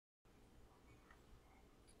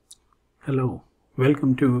Hello,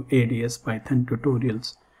 welcome to ADS Python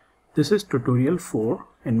tutorials. This is tutorial 4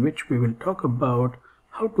 in which we will talk about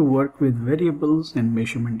how to work with variables and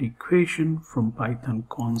measurement equation from Python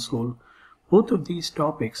console. Both of these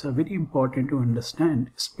topics are very important to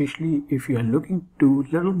understand, especially if you are looking to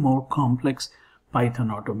a little more complex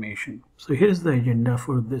Python automation. So here's the agenda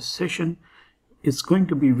for this session. It's going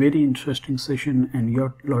to be a very interesting session and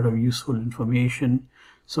a lot of useful information.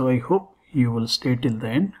 So I hope you will stay till the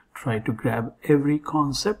end. Try to grab every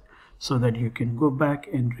concept so that you can go back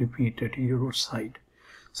and repeat at your side.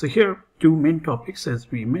 So here two main topics,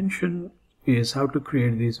 as we mentioned, is how to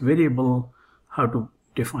create this variable, how to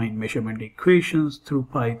define measurement equations through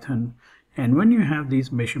Python, and when you have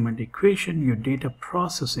these measurement equation, your data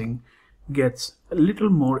processing gets a little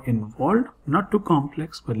more involved, not too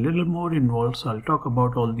complex but a little more involved. So I'll talk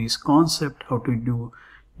about all these concepts, how to do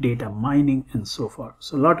data mining and so forth.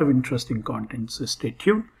 So a lot of interesting content, so stay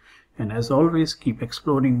tuned. And as always, keep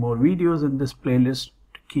exploring more videos in this playlist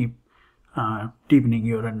to keep deepening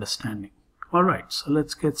your understanding. Alright, so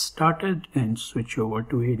let's get started and switch over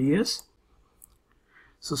to ADS.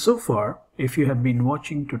 So far, if you have been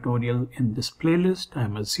watching tutorial in this playlist,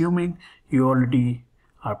 I'm assuming you already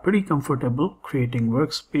are pretty comfortable creating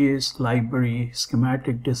workspace, library,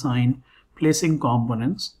 schematic design, placing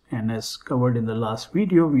components, and as covered in the last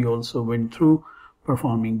video, we also went through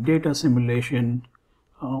performing data simulation,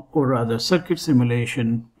 or rather circuit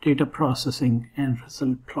simulation, data processing, and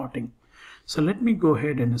result plotting. So let me go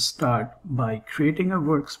ahead and start by creating a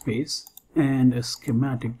workspace and a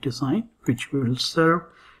schematic design, which will serve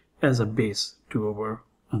as a base to our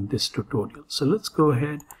this tutorial. So let's go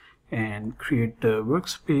ahead and create the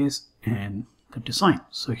workspace and the design.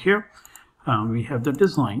 So here we have the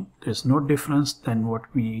design. There's no difference than what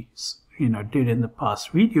we did in the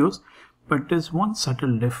past videos. But there's one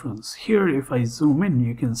subtle difference. Here, if I zoom in,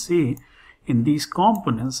 you can see in these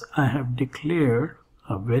components, I have declared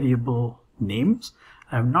a variable names.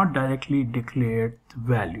 I have not directly declared the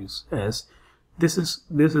values, as this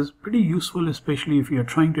is pretty useful, especially if you're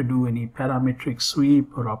trying to do any parametric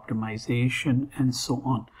sweep or optimization and so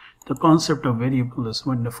on. The concept of variable is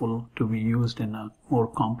wonderful to be used in a more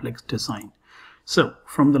complex design. So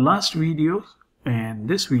from the last videos and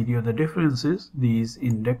this video, the difference is these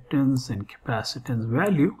inductance and capacitance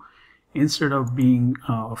value, instead of being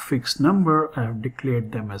a fixed number, I have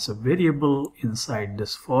declared them as a variable inside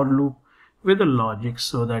this for loop with a logic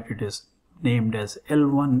so that it is named as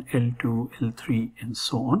L1, L2, L3 and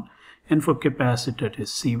so on. And for capacitor it is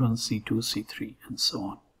C1, C2, C3 and so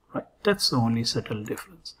on. Right? That's the only subtle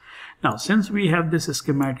difference. Now since we have this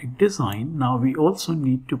schematic design, now we also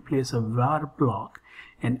need to place a var block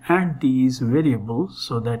and add these variables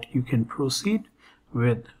so that you can proceed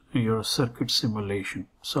with your circuit simulation.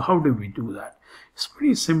 So how do we do that? It's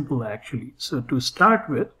pretty simple actually. So to start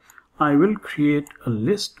with, I will create a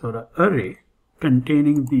list or an array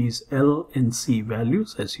containing these L and C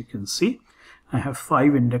values. As you can see, I have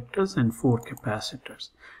 5 inductors and 4 capacitors.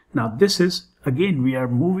 Now this is, again, we are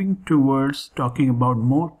moving towards talking about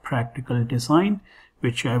more practical design,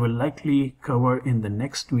 which I will likely cover in the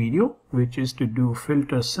next video, which is to do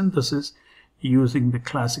filter synthesis using the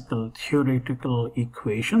classical theoretical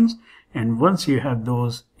equations. And once you have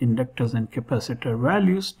those inductors and capacitor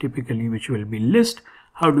values, typically which will be list,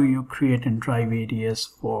 how do you create and drive ADS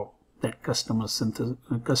for that custom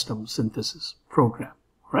synthesis program,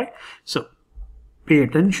 right? So pay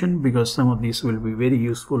attention, because some of these will be very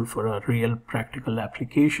useful for a real practical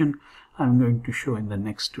application I'm going to show in the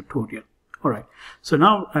next tutorial. Alright, so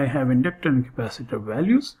now I have inductor and capacitor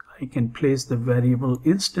values. I can place the variable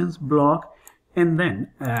instance block and then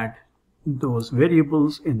add those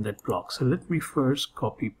variables in that block. So let me first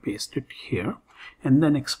copy paste it here and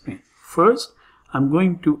then explain. First, I'm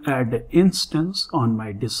going to add an instance on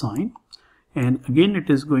my design, and again it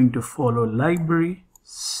is going to follow library,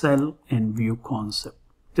 cell and view concept.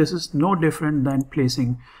 This is no different than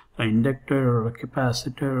placing an inductor or a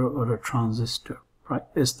capacitor or a transistor, right?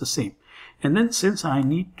 It's the same. And then since I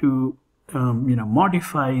need to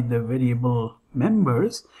modify the variable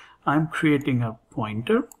members, I'm creating a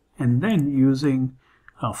pointer, and then using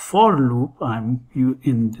a for loop,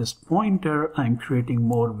 in this pointer I'm creating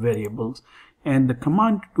more variables. And the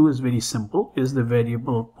command to do is very simple, is the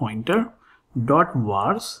variable pointer dot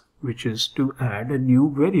vars, which is to add a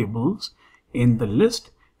new variables in the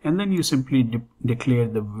list, and then you simply declare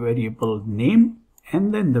the variable name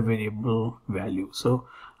and then the variable value. So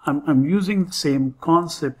I'm using the same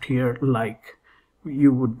concept here like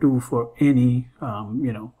you would do for any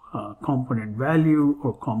component value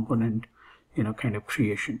or component kind of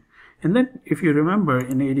creation. And then if you remember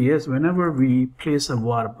in ADS, whenever we place a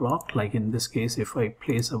var block, like in this case, if I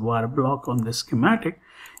place a var block on the schematic,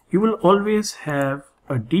 you will always have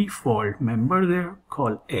a default member there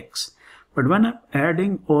called X. But when I'm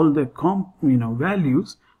adding all the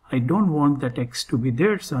values, I don't want that X to be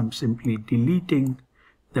there, so I'm simply deleting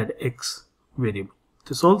that X variable.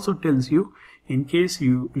 This also tells you, in case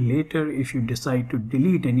you later, if you decide to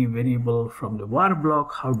delete any variable from the var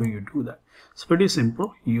block, how do you do that? It's pretty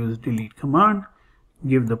simple. Use delete command,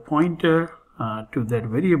 give the pointer to that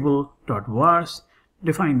variable .vars,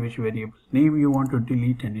 define which variable name you want to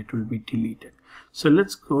delete, and it will be deleted. So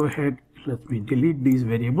let's go ahead, let me delete these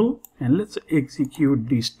variables, and let's execute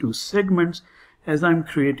these two segments as I'm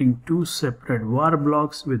creating two separate var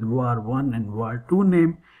blocks with var1 and var2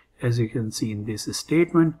 name. As you can see in this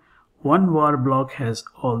statement, one var block has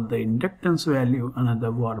all the inductance value,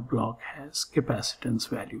 another var block has capacitance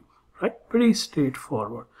value. Right? Pretty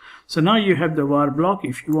straightforward. So now you have the var block.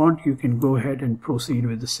 If you want, you can go ahead and proceed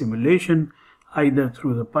with the simulation either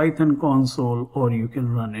through the Python console, or you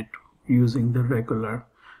can run it using the regular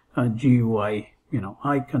GUI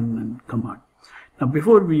icon and command. Now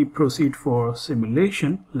before we proceed for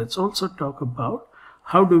simulation, let's also talk about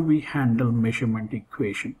how do we handle measurement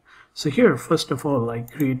equation. So here, first of all, I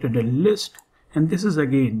created a list, and this is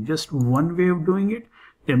again just one way of doing it.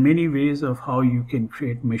 There are many ways of how you can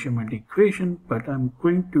create measurement equation, but I'm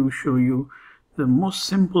going to show you the most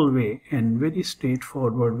simple way and very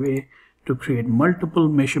straightforward way to create multiple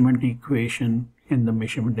measurement equation in the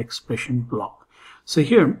measurement expression block. So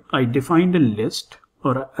here I defined a list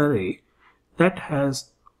or an array that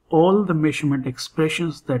has all the measurement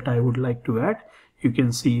expressions that I would like to add. You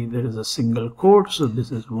can see there is a single quote, so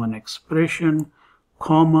this is one expression,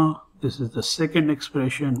 comma, this is the second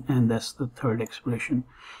expression, and that's the third expression.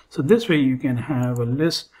 So this way you can have a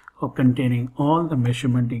list of containing all the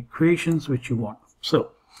measurement equations which you want.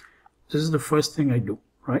 So this is the first thing I do,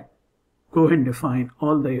 right? Go ahead and define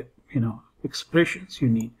all the expressions you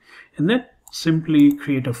need, and then simply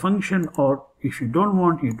create a function, or if you don't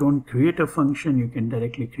want, you don't create a function, you can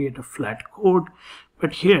directly create a flat code.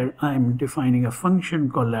 But here I'm defining a function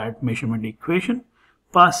called add measurement equation,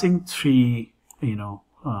 passing three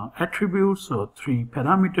attributes or three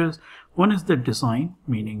parameters. One is the design,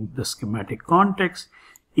 meaning the schematic context,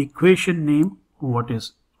 equation name, what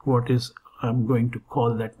is I'm going to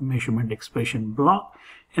call that measurement expression block,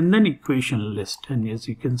 and then equation list. And as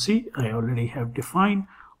you can see, I already have defined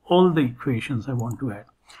all the equations I want to add.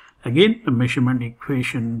 Again, the measurement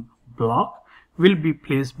equation block will be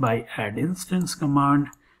placed by add instance command,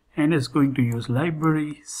 and is going to use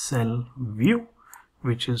library cell view,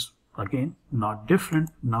 which is again not different.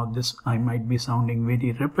 Now this, I might be sounding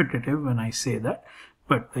very repetitive when I say that,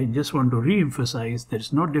 but I just want to re-emphasize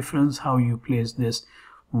there's no difference how you place this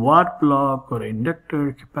var block or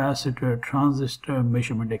inductor, capacitor, transistor,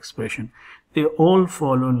 measurement expression. They all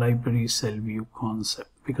follow library cell view concept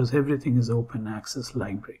because everything is open access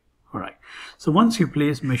library. Alright, so once you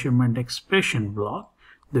place measurement expression block,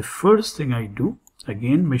 the first thing I do,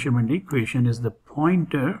 again measurement equation is the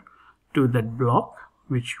pointer to that block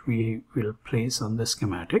which we will place on the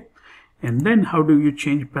schematic. And then how do you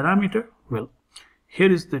change parameter? Well, here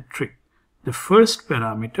is the trick. The first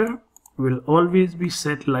parameter will always be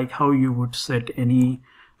set like how you would set any,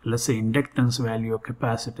 let's say, inductance value or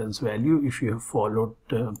capacitance value if you have followed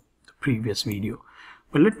the previous video.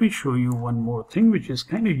 But let me show you one more thing which is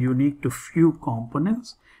kind of unique to few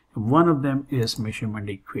components. One of them is measurement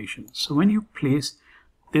equation. So when you place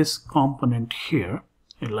this component here,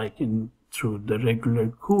 like through the regular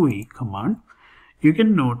GUI command, you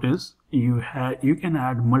can notice you can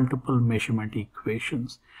add multiple measurement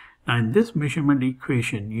equations. Now in this measurement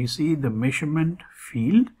equation, you see the measurement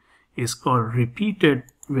field is called repeated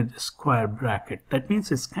with a square bracket. That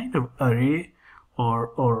means it's kind of array,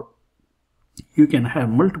 or you can have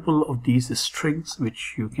multiple of these strings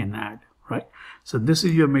which you can add, right? So this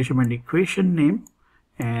is your measurement equation name,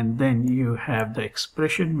 and then you have the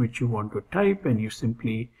expression which you want to type, and you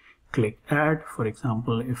simply click add. For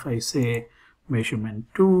example, if I say measurement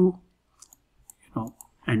 2,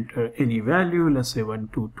 enter any value, let's say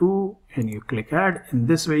 122, and you click add. In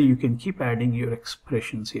this way you can keep adding your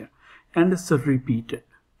expressions here, and it's a repeated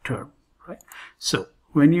term, right? So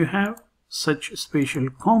when you have such spatial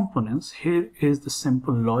components, here is the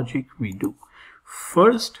simple logic we do.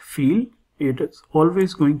 First field, it is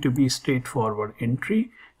always going to be straightforward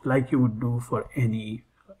entry like you would do for any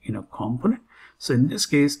component. So in this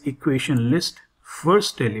case, equation list,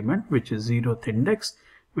 first element, which is 0th index,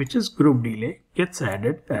 which is group delay, gets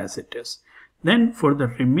added as it is. Then for the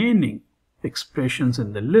remaining expressions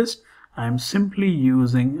in the list, I'm simply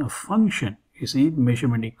using a function. You see,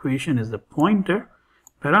 measurement equation is the pointer,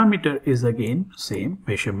 parameter is again same,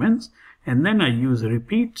 measurements, and then I use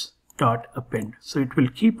repeats dot append. So it will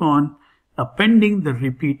keep on appending the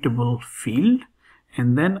repeatable field,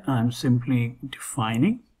 and then I'm simply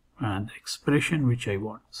defining the expression which I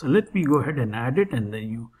want. So let me go ahead and add it, and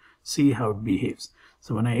then you see how it behaves.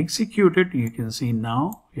 So when I execute it, you can see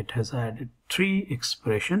now it has added 3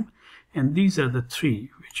 expressions, and these are the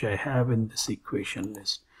 3 which I have in this equation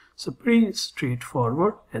list. So pretty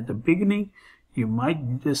straightforward. At the beginning, you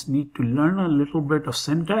might just need to learn a little bit of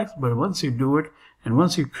syntax, but once you do it, and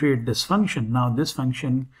once you create this function, now this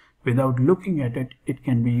function, without looking at it, it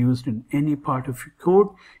can be used in any part of your code.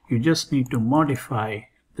 You just need to modify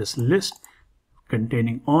this list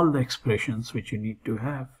containing all the expressions which you need to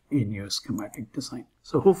have in your schematic design.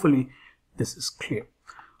 So hopefully this is clear.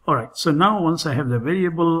 Alright, so now once I have the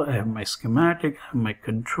variable, I have my schematic, I have my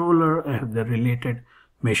controller, I have the related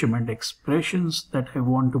measurement expressions that I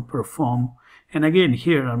want to perform. And again,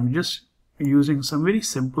 here I'm just using some very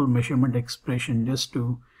simple measurement expression just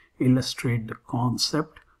to illustrate the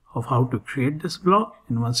concept of how to create this block.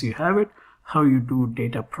 And once you have it, how you do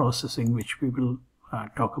data processing, which we will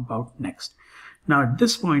talk about next. Now at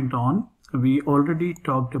this point on, we already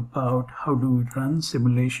talked about how do you run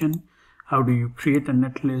simulation, how do you create a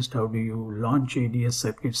netlist, how do you launch ADS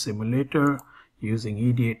circuit simulator using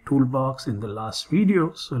EDA toolbox in the last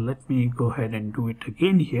video. So let me go ahead and do it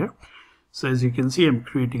again here. So as you can see, I'm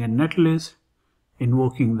creating a netlist,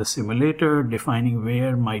 invoking the simulator, defining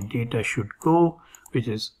where my data should go, which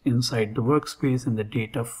is inside the workspace in the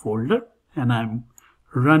data folder, and I'm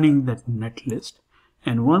running that netlist.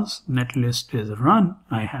 And once netlist is run,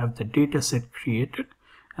 I have the dataset created,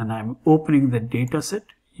 and I'm opening the dataset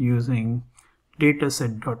using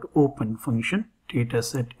dataset.open function.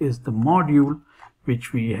 Dataset is the module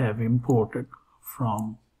which we have imported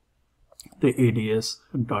from the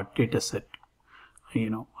ADS.dataset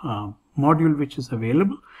module which is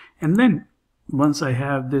available. And then once I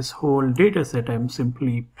have this whole dataset, I'm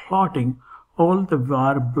simply plotting all the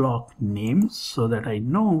var block names so that I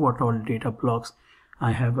know what all data blocks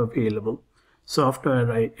I have available. So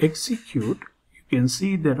after I execute, you can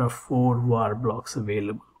see there are 4 var blocks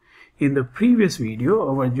available. In the previous video,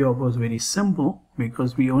 our job was very simple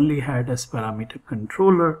because we only had as parameter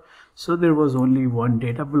controller. So there was only one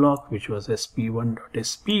data block, which was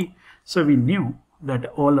sp1.sp. So we knew that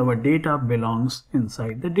all our data belongs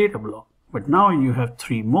inside the data block. But now you have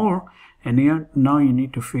 3 more, and now you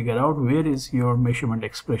need to figure out where is your measurement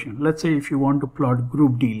expression. Let's say if you want to plot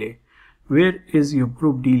group delay, where is your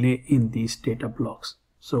group delay in these data blocks?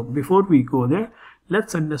 So before we go there,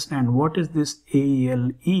 let's understand what is this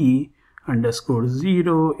ALE_0,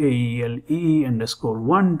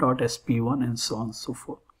 ALE_1.sp1, and so on and so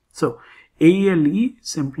forth. So ALE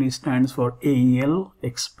simply stands for AEL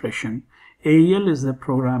expression. AEL is the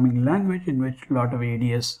programming language in which a lot of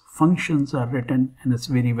ADS functions are written, and it's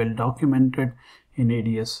very well documented in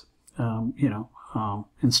ADS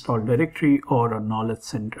install directory or a knowledge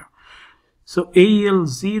center. So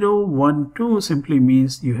AEL0, 1, 2 simply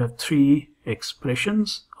means you have 3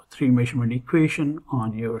 expressions, 3 measurement equation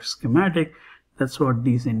on your schematic. That's what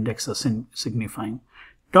these indexes are signifying.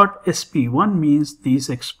 .sp1 means these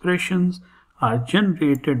expressions are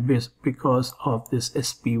generated because of this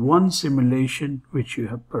sp1 simulation which you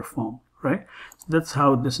have performed, right? So that's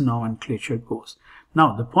how this nomenclature goes.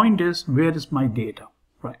 Now the point is, where is my data,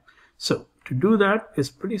 right? So to do that is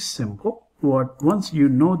pretty simple. Once you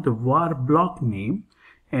know the var block name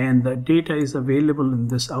and the data is available in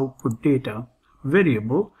this output data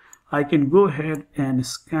variable, I can go ahead and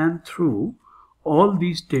scan through all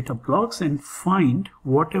these data blocks and find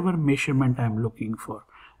whatever measurement I'm looking for.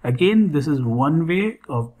 Again, this is one way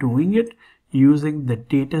of doing it using the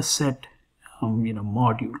dataset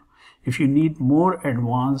module. If you need more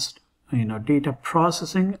advanced data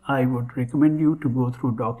processing, I would recommend you to go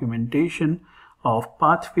through documentation of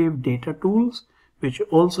Pathwave data tools, which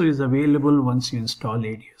also is available once you install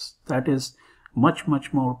ADS. That is much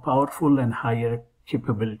more powerful and higher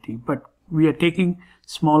capability, but we are taking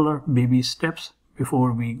smaller baby steps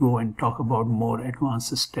before we go and talk about more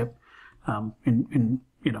advanced step in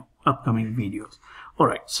upcoming videos.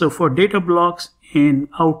 Alright, so for data blocks in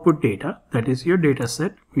output data, that is your data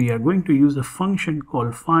set, we are going to use a function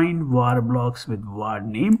called find var blocks with var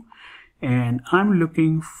name, and I'm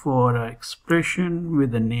looking for an expression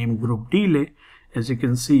with the name group delay. As you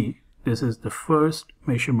can see, this is the first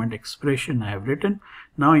measurement expression I have written.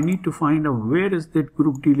 Now I need to find out where is that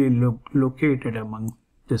group delay located among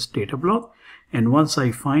this data block, and once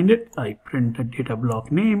I find it, I print the data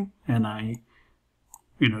block name and I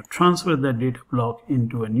transfer that data block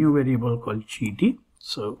into a new variable called GD.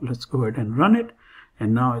 So let's go ahead and run it.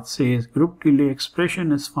 And now it says group delay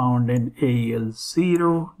expression is found in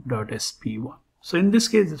AEL0.sp1. So in this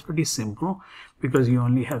case, it's pretty simple because you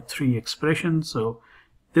only have 3 expressions. So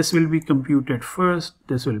this will be computed first,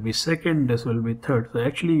 this will be second, this will be third. So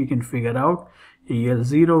actually you can figure out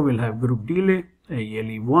AEL0 will have group delay,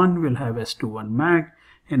 AEL1 will have S21 mag,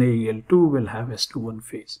 and AEL2 will have S21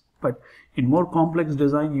 phase. But in more complex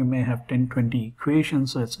design, you may have 10-20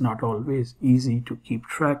 equations, so it's not always easy to keep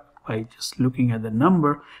track by just looking at the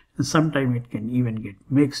number, and sometimes it can even get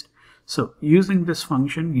mixed. So using this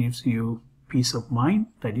function gives you peace of mind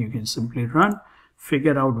that you can simply run,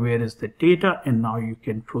 figure out where is the data, and now you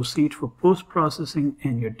can proceed for post-processing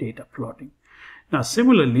and your data plotting. Now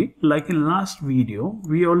similarly, like in last video,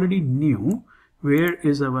 we already knew where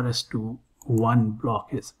is our S21 block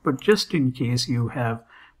is, but just in case you have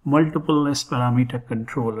multiple S parameter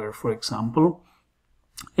controller, for example,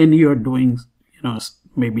 and you're doing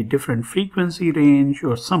maybe different frequency range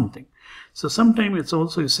or something. So sometimes it's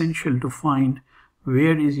also essential to find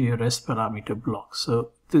where is your S parameter block.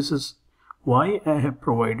 So this is why I have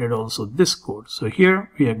provided also this code. So here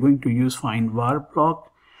we are going to use find var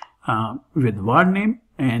block with var name,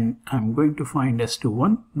 and I'm going to find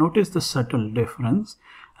S21. Notice the subtle difference.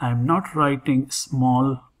 I'm not writing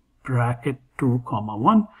small bracket 2,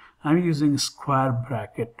 1. I'm using square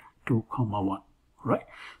bracket 2, 1, right?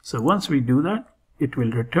 So once we do that, it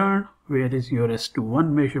will return where is your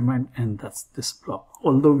S21 measurement, and that's this block.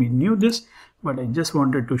 Although we knew this, but I just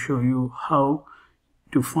wanted to show you how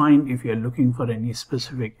to find if you're looking for any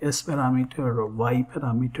specific S parameter or Y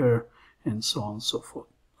parameter and so on and so forth.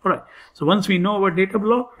 Alright, so once we know our data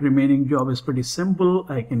block, remaining job is pretty simple.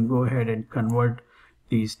 I can go ahead and convert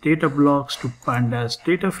these data blocks to pandas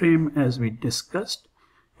data frame as we discussed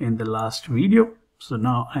in the last video. So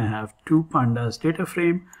now I have 2 pandas data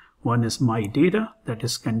frame. One is my data that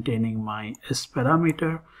is containing my S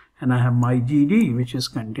parameter, and I have my GD which is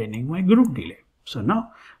containing my group delay. So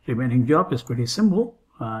now remaining job is pretty simple.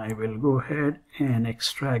 I will go ahead and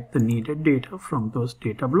extract the needed data from those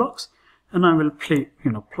data blocks, and I will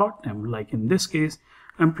plot them. Like in this case,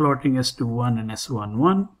 I'm plotting S21 and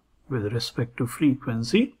S11 with respect to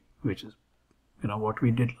frequency, which is what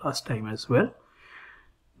we did last time as well.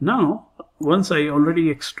 Now, once I already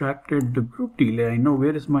extracted the group delay, I know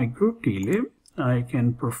where is my group delay. I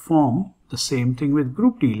can perform the same thing with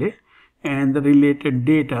group delay, and the related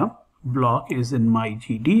data block is in my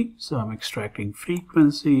GD. So I'm extracting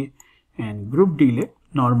frequency and group delay,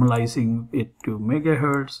 normalizing it to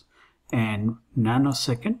megahertz and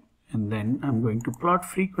nanosecond, and then I'm going to plot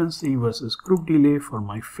frequency versus group delay for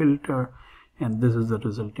my filter, and this is the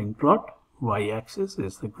resulting plot. Y-axis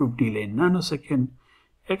is the group delay in nanosecond,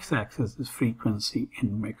 x-axis is frequency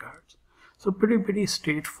in megahertz. So pretty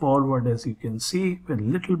straightforward, as you can see. With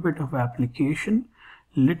little bit of application,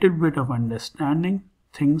 little bit of understanding,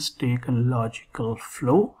 things take a logical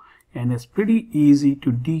flow, and it's pretty easy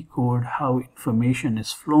to decode how information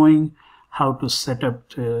is flowing, how to set up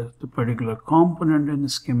the particular component in the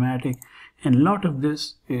schematic, and a lot of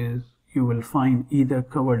this is you will find either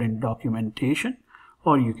covered in documentation,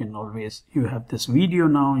 or you can always, you have this video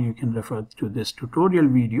now, you can refer to this tutorial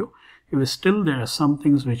video. If still there are some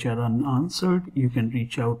things which are unanswered, you can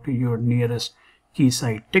reach out to your nearest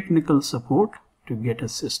Keysight technical support to get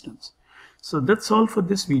assistance. So that's all for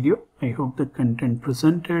this video. I hope the content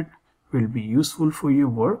presented will be useful for your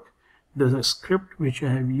work. The script which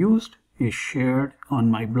I have used is shared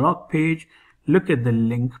on my blog page. Look at the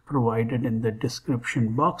link provided in the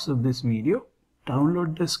description box of this video.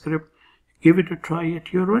 Download the script, give it a try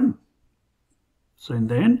at your own. So in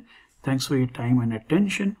the end, thanks for your time and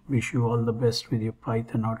attention. Wish you all the best with your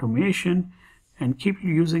Python automation, and keep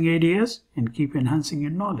using ADS and keep enhancing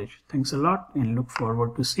your knowledge. Thanks a lot, and look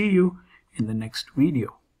forward to see you in the next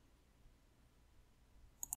video.